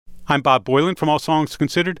I'm Bob Boylan from All Songs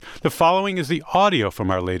Considered. The following is the audio from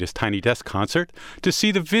our latest Tiny Desk concert. To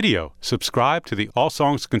see the video, subscribe to the All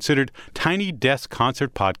Songs Considered Tiny Desk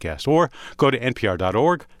Concert podcast or go to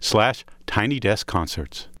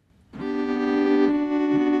npr.org/tinydeskconcerts.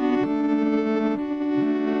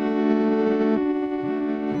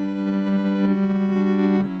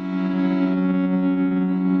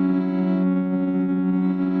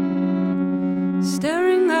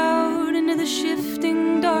 Staring out into the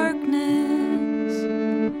shifting darkness,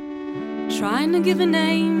 trying to give a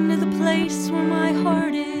name to the place where my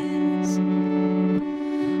heart is.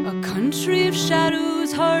 A country of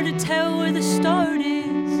shadows, hard to tell where the start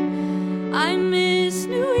is. I miss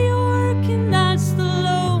New York, and that's the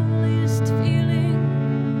loneliest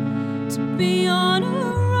feeling. To be on a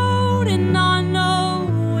road and not know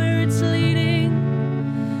where it's leading,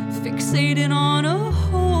 fixated on a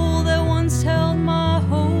hole that once held my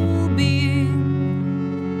whole being.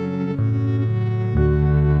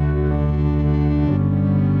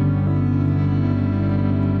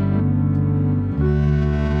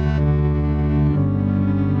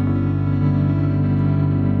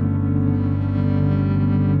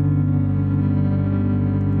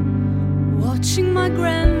 Watching my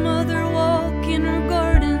grandmother walk in her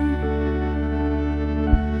garden.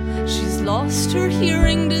 She's lost her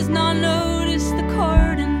hearing, does not notice the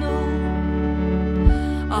cardinal.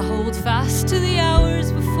 I hold fast to the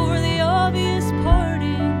hours before the obvious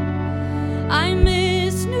parting. I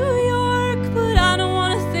miss New York, but I don't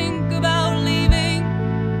want to think about leaving.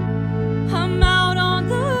 I'm out on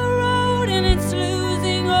the road and it's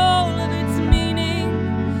losing all of its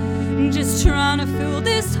meaning. Just trying to fill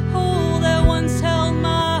this hole that once held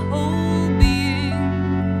my whole being.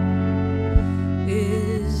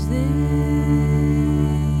 Is this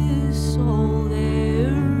all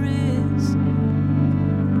there is?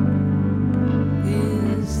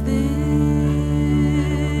 Is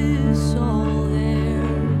this all there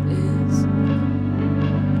is?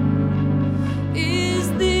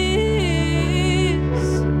 Is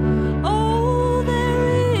this all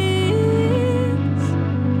there is?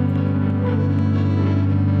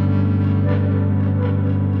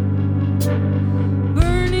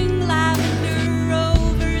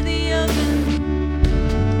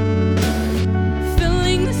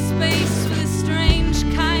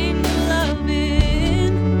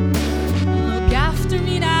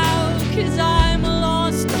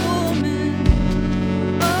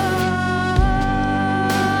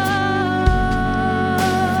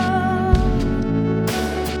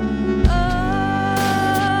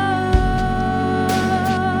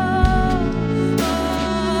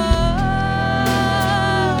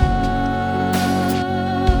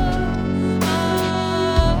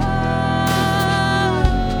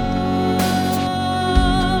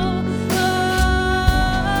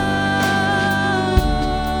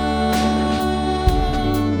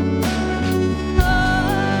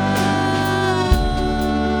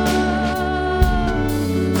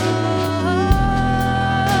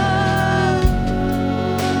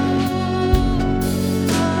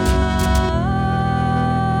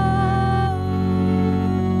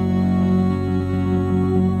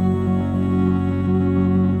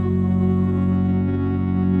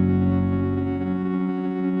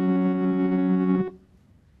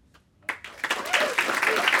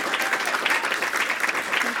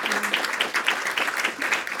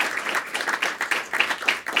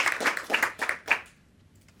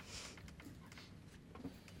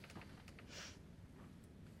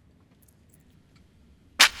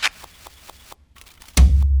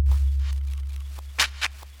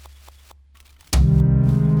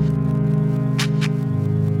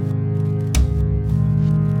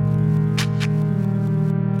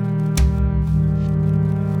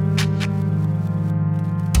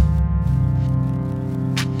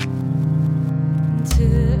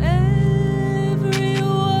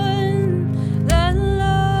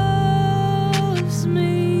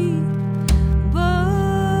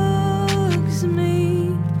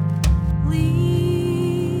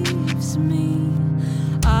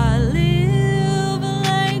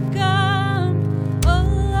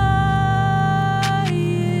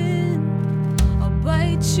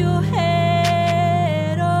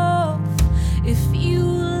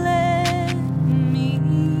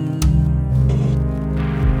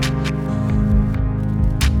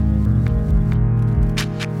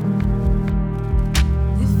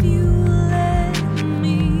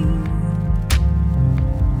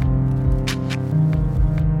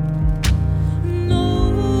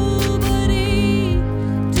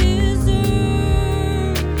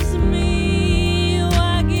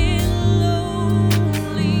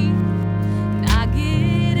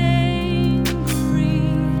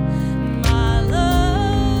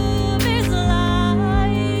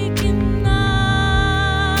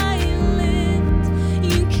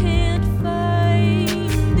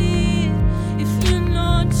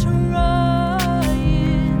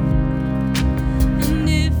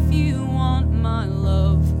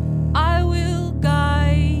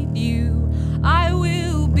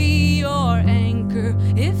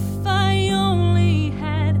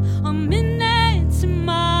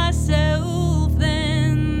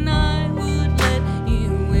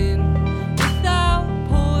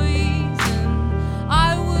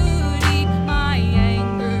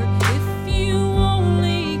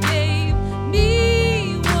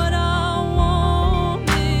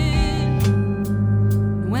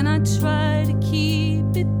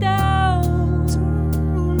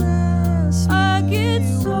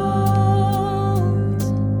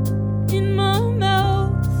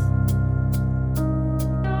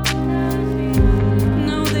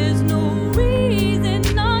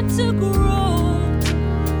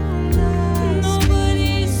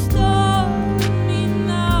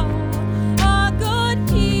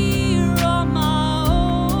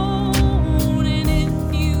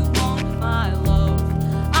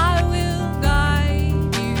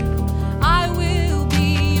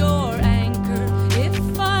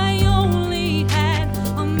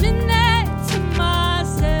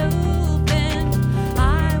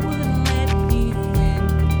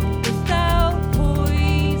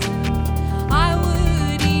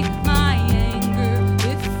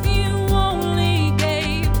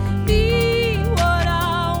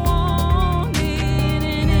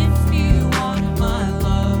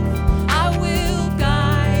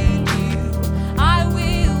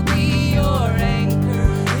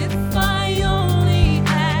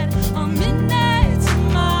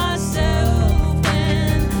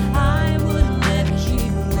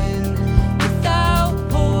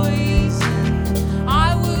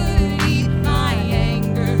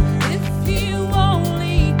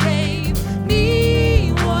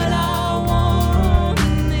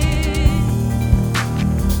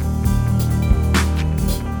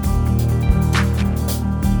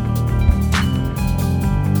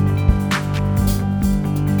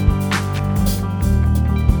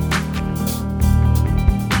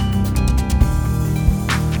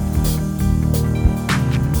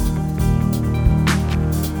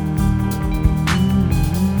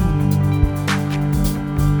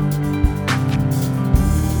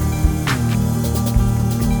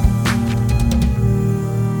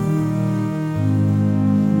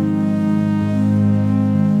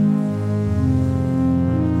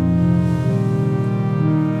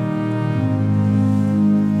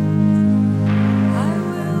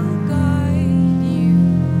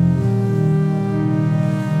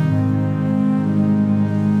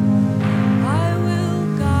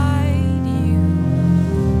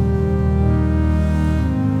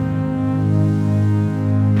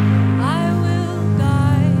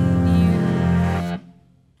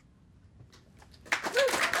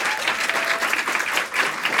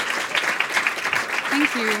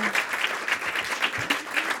 Thank you.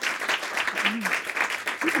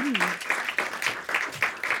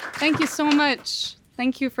 Thank you so much.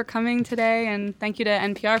 Thank you for coming today, and thank you to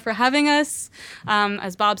NPR for having us.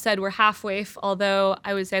 As Bob said, we're half waif, although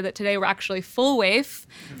I would say that today we're actually full waif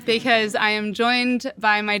because I am joined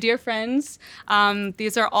by my dear friends.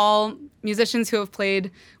 These are all musicians who have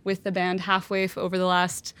played with the band Half Waif over the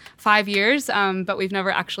last 5 years, but we've never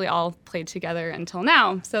actually all played together until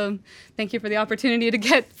now. So thank you for the opportunity to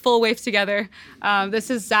get full waif together. This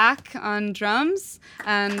is Zach on drums,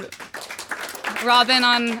 and Robin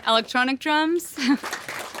on electronic drums,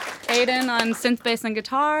 Aiden on synth bass and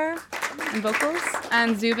guitar and vocals,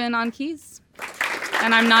 and Zubin on keys.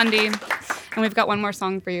 And I'm Nandi, and we've got one more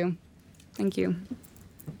song for you. Thank you.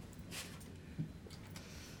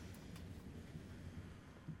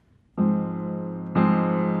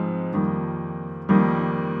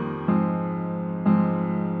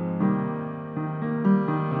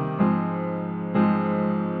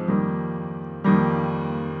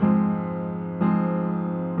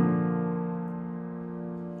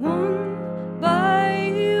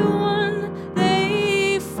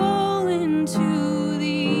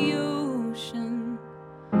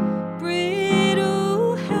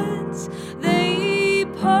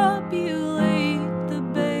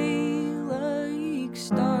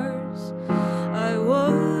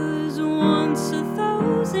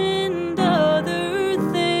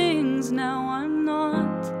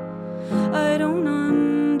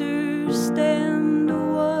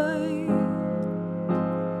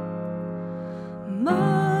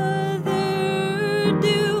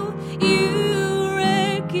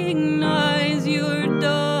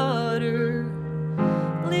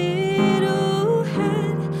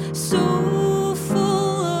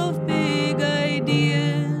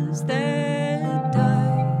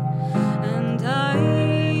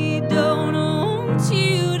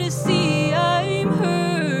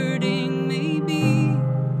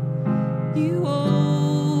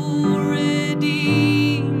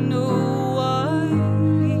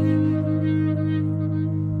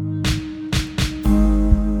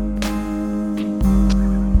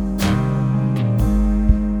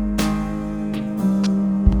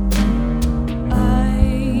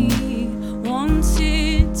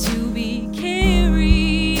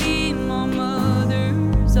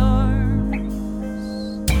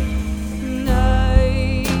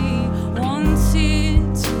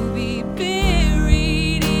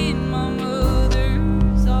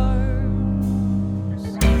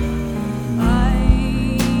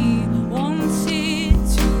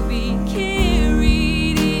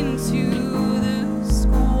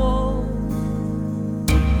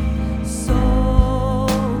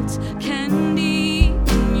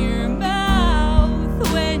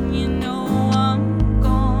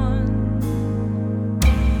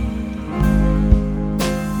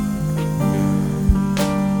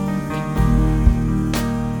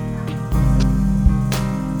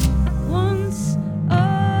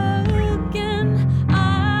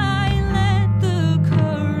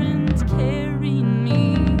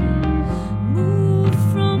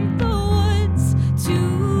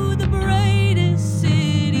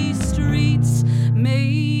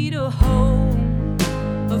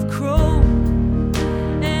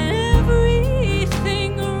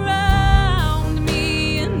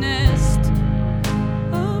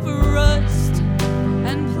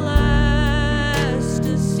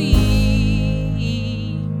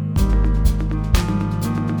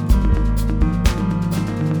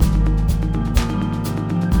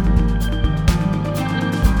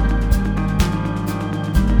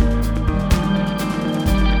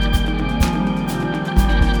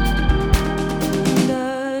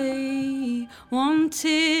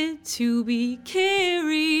 To be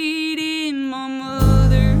carried in my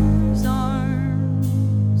mother's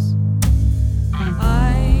arms.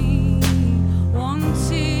 I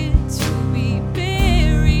wanted to be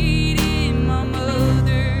buried in my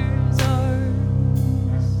mother's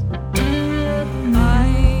arms. I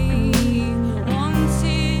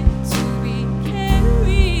wanted to be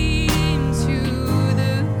carried into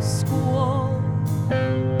the squall.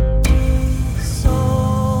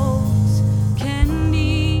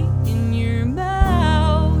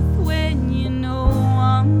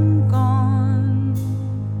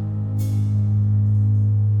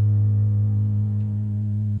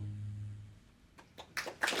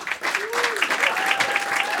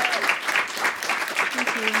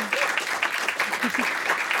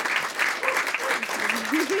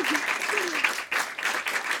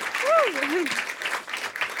 Woo!